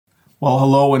Well,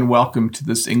 hello and welcome to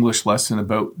this English lesson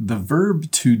about the verb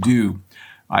to do.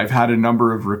 I've had a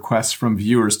number of requests from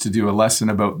viewers to do a lesson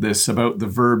about this, about the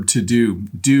verb to do.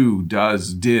 Do,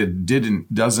 does, did,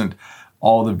 didn't, doesn't,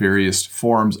 all the various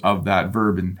forms of that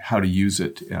verb and how to use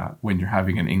it when you're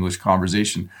having an English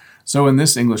conversation. So in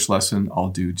this English lesson, I'll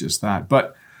do just that.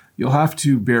 But you'll have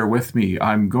to bear with me.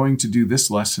 I'm going to do this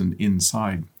lesson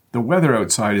inside. The weather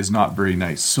outside is not very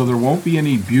nice, so there won't be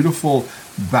any beautiful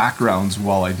backgrounds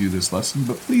while I do this lesson,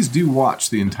 but please do watch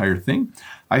the entire thing.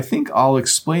 I think I'll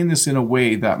explain this in a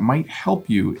way that might help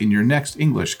you in your next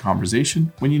English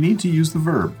conversation when you need to use the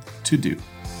verb to do.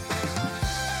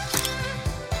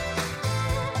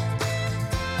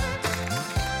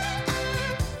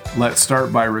 Let's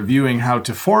start by reviewing how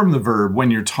to form the verb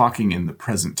when you're talking in the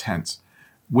present tense.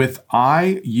 With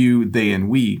I, you, they, and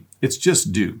we, it's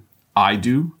just do. I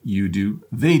do, you do,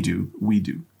 they do, we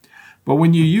do. But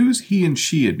when you use he and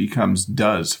she, it becomes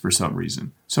does for some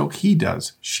reason. So he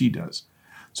does, she does.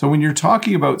 So when you're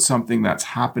talking about something that's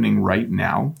happening right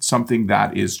now, something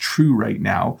that is true right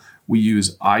now, we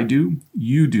use I do,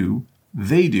 you do,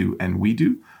 they do, and we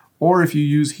do. Or if you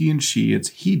use he and she, it's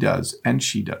he does and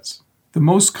she does. The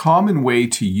most common way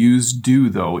to use do,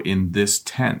 though, in this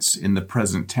tense, in the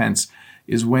present tense,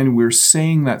 is when we're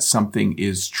saying that something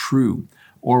is true,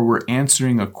 or we're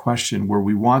answering a question where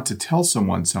we want to tell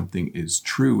someone something is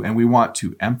true and we want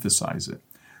to emphasize it.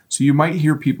 So you might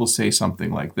hear people say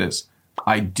something like this,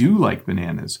 I do like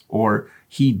bananas, or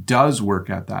he does work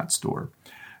at that store.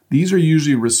 These are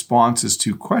usually responses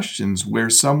to questions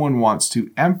where someone wants to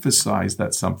emphasize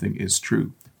that something is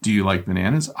true. Do you like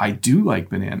bananas? I do like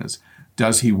bananas.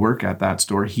 Does he work at that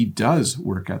store? He does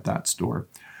work at that store.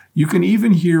 You can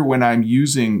even hear when I'm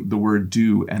using the word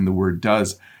do and the word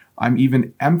does, I'm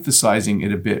even emphasizing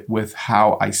it a bit with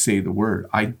how I say the word.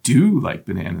 I do like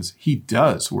bananas. He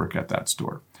does work at that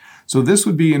store. So this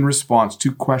would be in response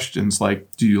to questions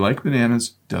like, do you like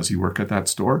bananas? Does he work at that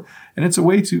store? And it's a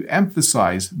way to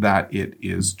emphasize that it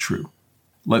is true.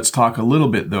 Let's talk a little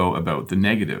bit, though, about the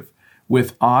negative.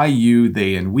 With I, you,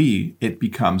 they, and we, it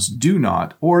becomes do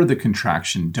not or the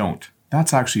contraction don't.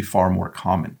 That's actually far more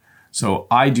common. So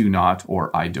I do not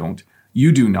or I don't.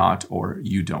 You do not or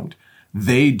you don't.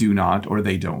 They do not or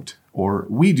they don't, or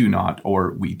we do not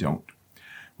or we don't.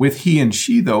 With he and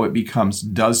she, though, it becomes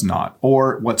does not,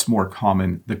 or what's more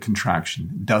common, the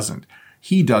contraction doesn't.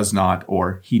 He does not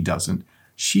or he doesn't.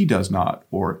 She does not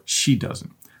or she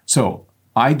doesn't. So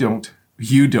I don't,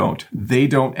 you don't, they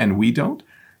don't, and we don't.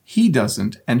 He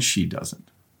doesn't and she doesn't.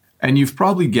 And you've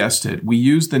probably guessed it, we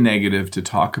use the negative to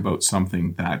talk about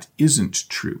something that isn't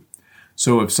true.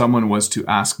 So if someone was to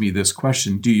ask me this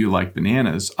question, do you like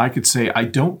bananas? I could say, I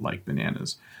don't like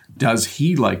bananas. Does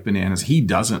he like bananas? He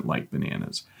doesn't like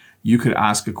bananas. You could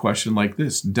ask a question like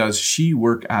this. Does she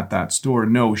work at that store?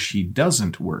 No, she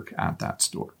doesn't work at that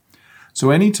store.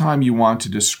 So anytime you want to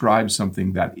describe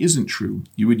something that isn't true,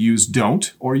 you would use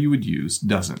don't or you would use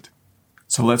doesn't.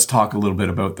 So let's talk a little bit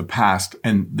about the past.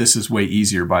 And this is way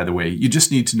easier, by the way. You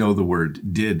just need to know the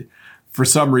word did. For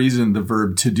some reason, the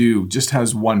verb to do just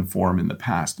has one form in the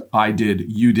past. I did,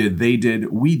 you did, they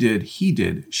did, we did, he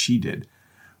did, she did.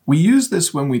 We use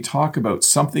this when we talk about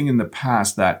something in the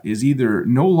past that is either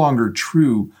no longer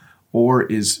true or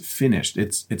is finished.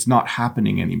 It's not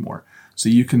happening anymore. So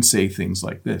you can say things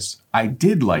like this. I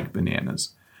did like bananas,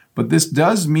 but this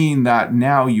does mean that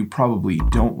now you probably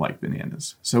don't like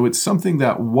bananas. So it's something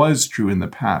that was true in the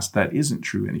past that isn't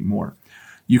true anymore.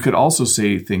 You could also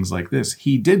say things like this.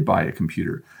 He did buy a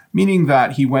computer, meaning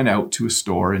that he went out to a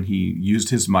store and he used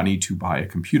his money to buy a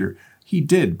computer. He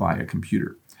did buy a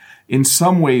computer. In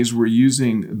some ways, we're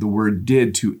using the word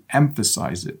did to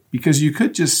emphasize it because you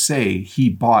could just say he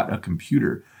bought a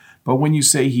computer. But when you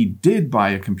say he did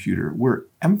buy a computer, we're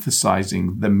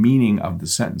emphasizing the meaning of the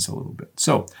sentence a little bit.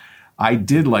 So I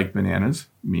did like bananas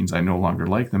means I no longer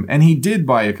like them. And he did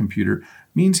buy a computer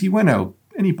means he went out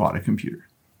and he bought a computer.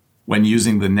 When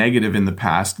using the negative in the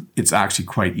past, it's actually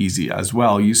quite easy as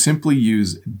well. You simply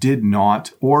use did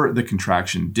not or the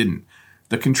contraction didn't.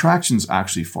 The contraction's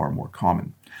actually far more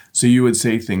common. So you would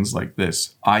say things like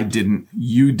this. I didn't,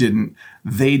 you didn't,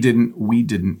 they didn't, we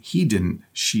didn't, he didn't,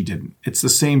 she didn't. It's the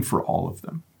same for all of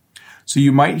them. So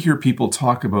you might hear people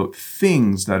talk about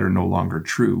things that are no longer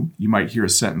true. You might hear a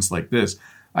sentence like this.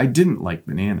 I didn't like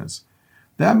bananas.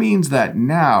 That means that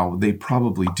now they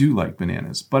probably do like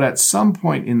bananas, but at some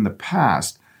point in the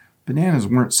past, bananas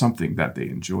weren't something that they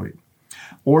enjoyed.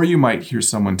 Or you might hear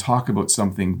someone talk about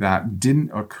something that didn't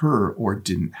occur or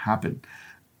didn't happen.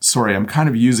 Sorry, I'm kind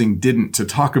of using didn't to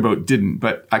talk about didn't,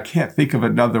 but I can't think of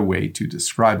another way to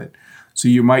describe it. So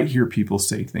you might hear people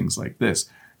say things like this.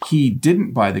 he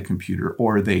didn't buy the computer,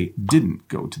 or they didn't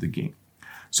go to the game.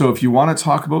 So if you want to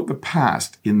talk about the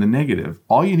past in the negative,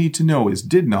 all you need to know is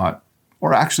did not,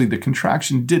 or actually the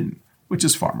contraction didn't, which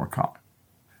is far more common.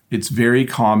 It's very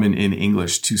common in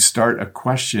English to start a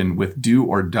question with do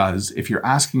or does if you're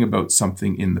asking about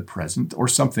something in the present or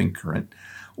something current,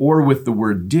 or with the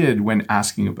word did when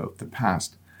asking about the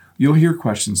past. You'll hear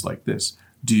questions like this.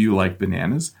 Do you like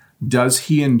bananas? Does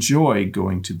he enjoy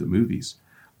going to the movies?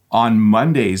 On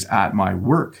Mondays at my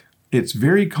work, it's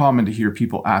very common to hear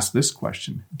people ask this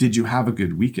question. Did you have a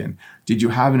good weekend? Did you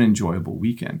have an enjoyable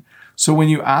weekend? So when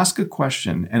you ask a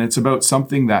question and it's about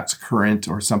something that's current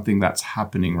or something that's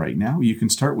happening right now, you can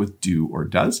start with do or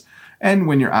does. And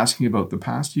when you're asking about the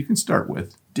past, you can start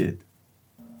with did.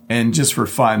 And just for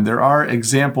fun, there are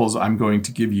examples I'm going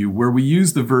to give you where we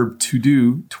use the verb to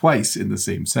do twice in the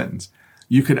same sentence.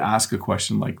 You could ask a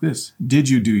question like this. Did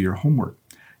you do your homework?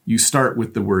 You start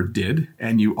with the word did,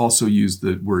 and you also use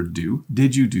the word do.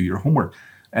 Did you do your homework?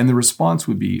 And the response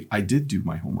would be, I did do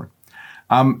my homework.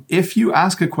 If you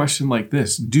ask a question like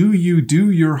this, do you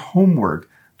do your homework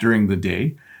during the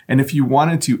day? And if you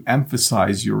wanted to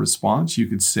emphasize your response, you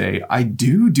could say, I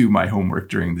do my homework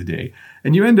during the day.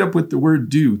 And you end up with the word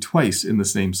do twice in the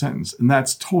same sentence. And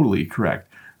that's totally correct.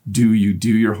 Do you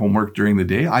do your homework during the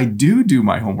day? I do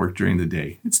my homework during the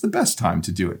day. It's the best time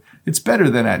to do it. It's better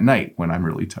than at night when I'm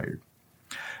really tired.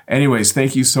 Anyways,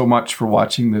 thank you so much for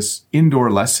watching this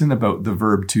indoor lesson about the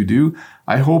verb to do.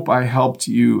 I hope I helped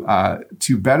you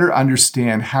to better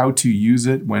understand how to use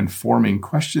it when forming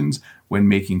questions, when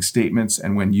making statements,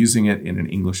 and when using it in an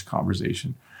English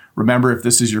conversation. Remember, if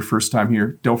this is your first time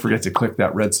here, don't forget to click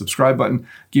that red subscribe button.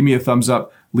 Give me a thumbs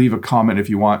up, leave a comment if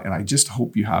you want, and I just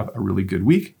hope you have a really good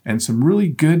week and some really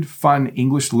good, fun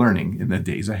English learning in the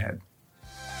days ahead.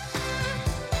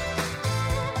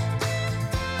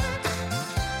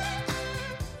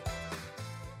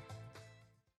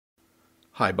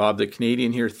 Hi, Bob the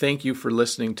Canadian here. Thank you for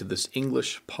listening to this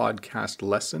English podcast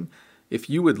lesson. If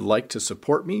you would like to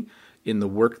support me in the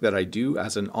work that I do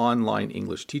as an online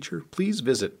English teacher, please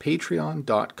visit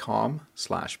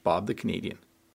patreon.com/Bob the Canadian.